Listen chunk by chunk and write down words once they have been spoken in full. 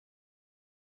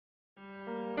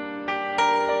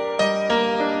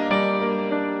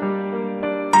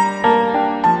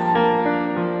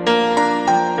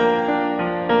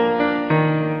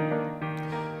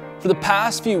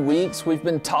past few weeks, we've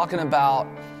been talking about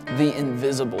the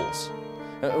invisibles.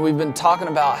 We've been talking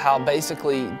about how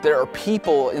basically there are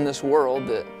people in this world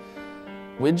that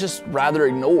we'd just rather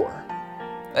ignore.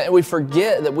 And we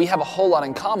forget that we have a whole lot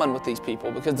in common with these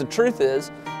people, because the truth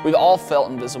is we've all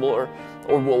felt invisible, or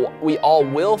we all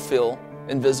will feel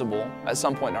invisible at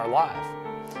some point in our life.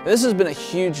 And this has been a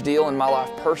huge deal in my life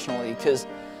personally, because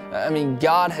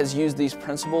God has used these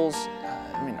principles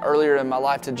earlier in my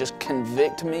life to just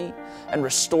convict me and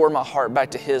restore my heart back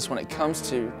to His when it comes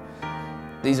to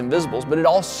these invisibles. But it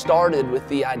all started with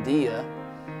the idea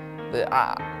that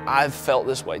I've felt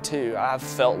this way too. I've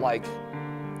felt like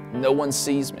no one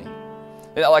sees me.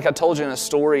 Like I told you in a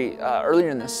story earlier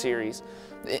in this series,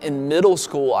 in middle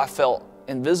school I felt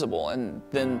invisible, and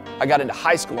then I got into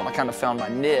high school and I kind of found my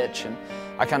niche, and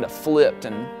I kind of flipped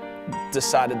and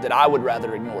decided that I would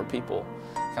rather ignore people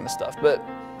kind of stuff. But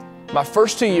my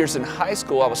first 2 years in high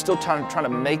school, I was still trying to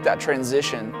make that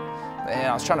transition, and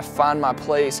I was trying to find my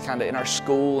place kind of in our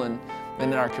school and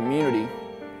in our community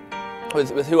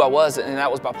with who I was, and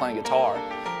that was by playing guitar,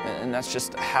 and that's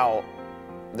just how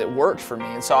that worked for me.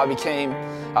 And so I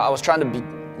was trying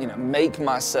to make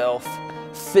myself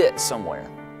fit somewhere,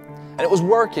 and it was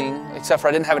working, except for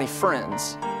I didn't have any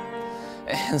friends.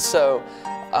 And so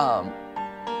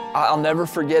I'll never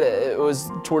forget it. It was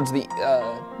towards the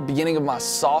beginning of my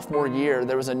sophomore year.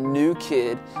 There was a new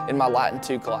kid in my Latin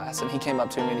 2 class, and he came up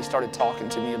to me and he started talking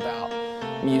to me about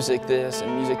music this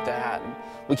and music that, and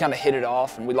we kind of hit it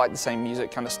off, and we liked the same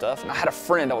music kind of stuff. And I had a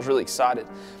friend, I was really excited,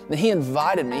 and he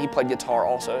invited me. He played guitar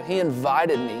also. He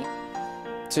invited me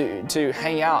to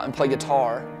hang out and play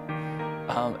guitar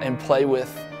and play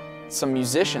with some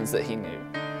musicians that he knew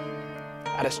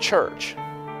at his church.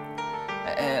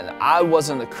 And I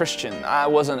wasn't a Christian. I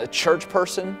wasn't a church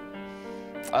person,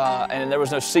 and there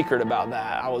was no secret about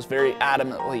that. I was very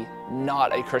adamantly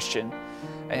not a Christian,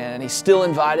 and he still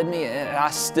invited me, and I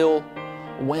still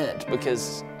went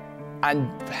because I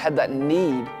had that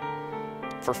need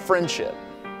for friendship.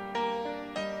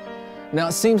 Now,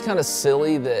 it seems kind of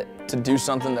silly that to do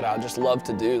something that I just love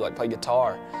to do, like play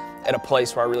guitar, at a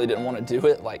place where I really didn't want to do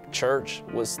it, like church,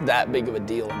 was that big of a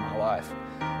deal in my life.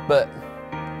 But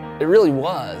it really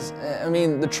was.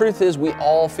 The truth is we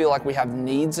all feel like we have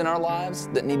needs in our lives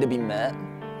that need to be met.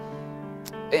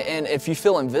 And if you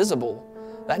feel invisible,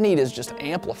 that need is just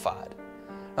amplified.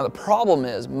 Now the problem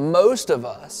is most of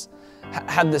us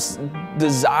have this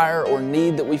desire or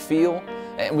need that we feel,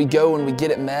 and we go and we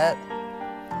get it met,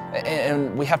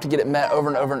 and we have to get it met over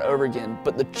and over and over again.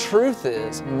 But the truth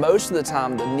is, most of the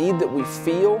time, the need that we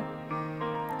feel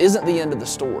isn't the end of the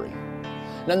story.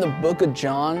 Now in the book of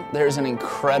John, there's an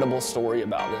incredible story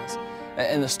about this.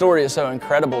 And the story is so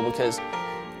incredible because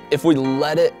if we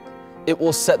let it, it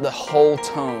will set the whole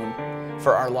tone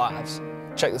for our lives.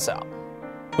 Check this out.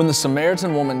 When the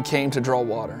Samaritan woman came to draw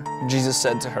water, Jesus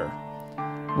said to her,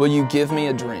 "Will you give me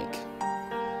a drink?"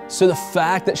 So the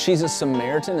fact that she's a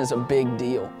Samaritan is a big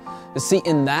deal. You see,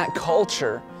 in that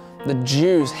culture, the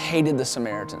Jews hated the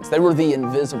Samaritans. They were the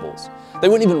invisibles. They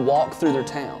wouldn't even walk through their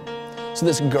town. So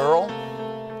this girl,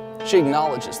 she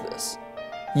acknowledges this.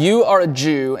 "You are a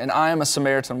Jew and I am a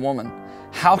Samaritan woman.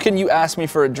 How can you ask me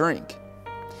for a drink?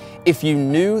 If you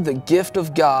knew the gift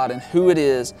of God and who it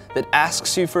is that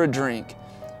asks you for a drink,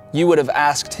 you would have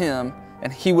asked Him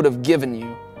and He would have given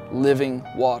you living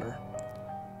water."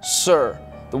 "Sir,"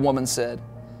 the woman said,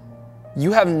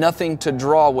 "you have nothing to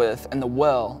draw with and the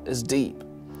well is deep.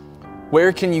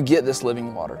 Where can you get this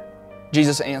living water?"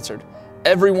 Jesus answered,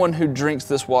 "Everyone who drinks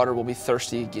this water will be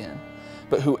thirsty again.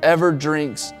 But whoever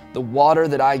drinks the water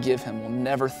that I give him will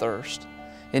never thirst.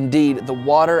 Indeed, the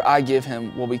water I give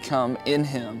him will become in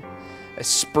him a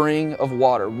spring of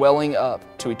water welling up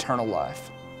to eternal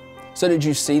life." So did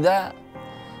you see that?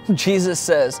 Jesus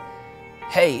says,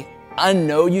 hey, I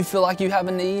know you feel like you have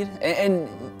a need, and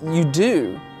you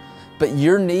do, but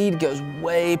your need goes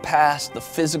way past the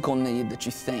physical need that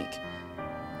you think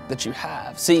that you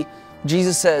have. See,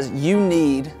 Jesus says you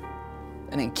need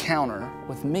an encounter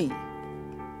with me.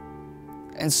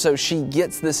 And so she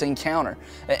gets this encounter.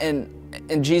 And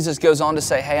Jesus goes on to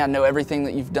say, hey, I know everything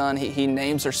that you've done. He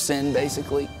names her sin,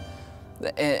 basically.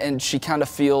 And she kind of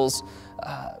feels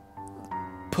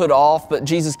put off, but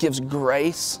Jesus gives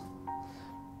grace.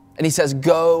 And He says,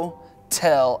 go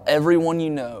tell everyone you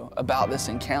know about this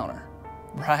encounter,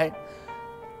 right?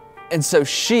 And so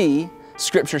she,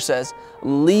 Scripture says,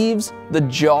 leaves the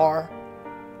jar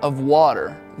of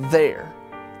water there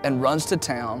and runs to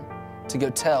town to go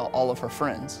tell all of her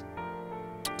friends.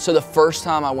 So the first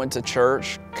time I went to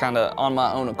church, kind of on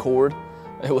my own accord,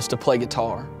 it was to play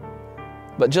guitar.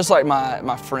 But just like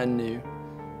my friend knew,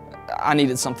 I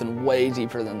needed something way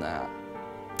deeper than that.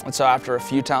 And so after a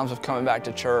few times of coming back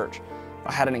to church,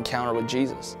 I had an encounter with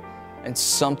Jesus. And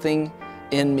something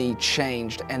in me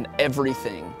changed, and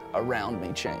everything around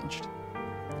me changed.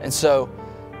 And so,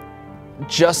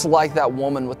 just like that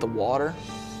woman with the water,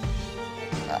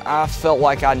 I felt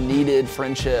like I needed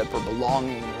friendship or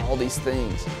belonging or all these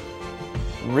things.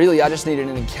 Really, I just needed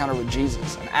an encounter with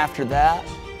Jesus. And after that,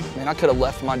 man, I could have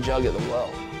left my jug at the well.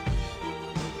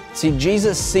 See,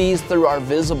 Jesus sees through our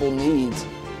visible needs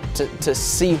to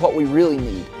see what we really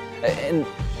need. And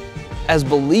as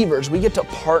believers, we get to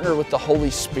partner with the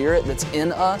Holy Spirit that's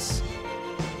in us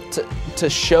to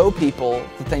show people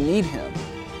that they need Him.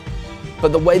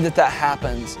 But the way that that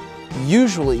happens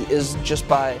usually is just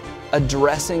by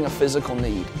addressing a physical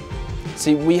need.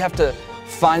 See, we have to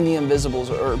find the invisibles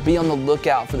or be on the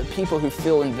lookout for the people who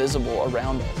feel invisible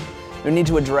around us. We need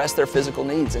to address their physical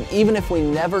needs. And even if we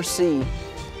never see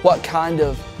what kind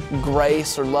of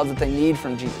grace or love that they need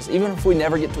from Jesus, even if we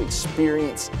never get to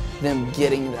experience them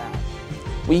getting that,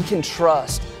 we can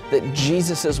trust that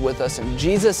Jesus is with us and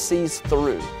Jesus sees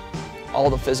through all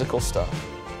the physical stuff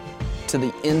to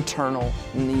the internal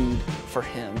need for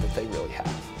Him that they really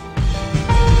have.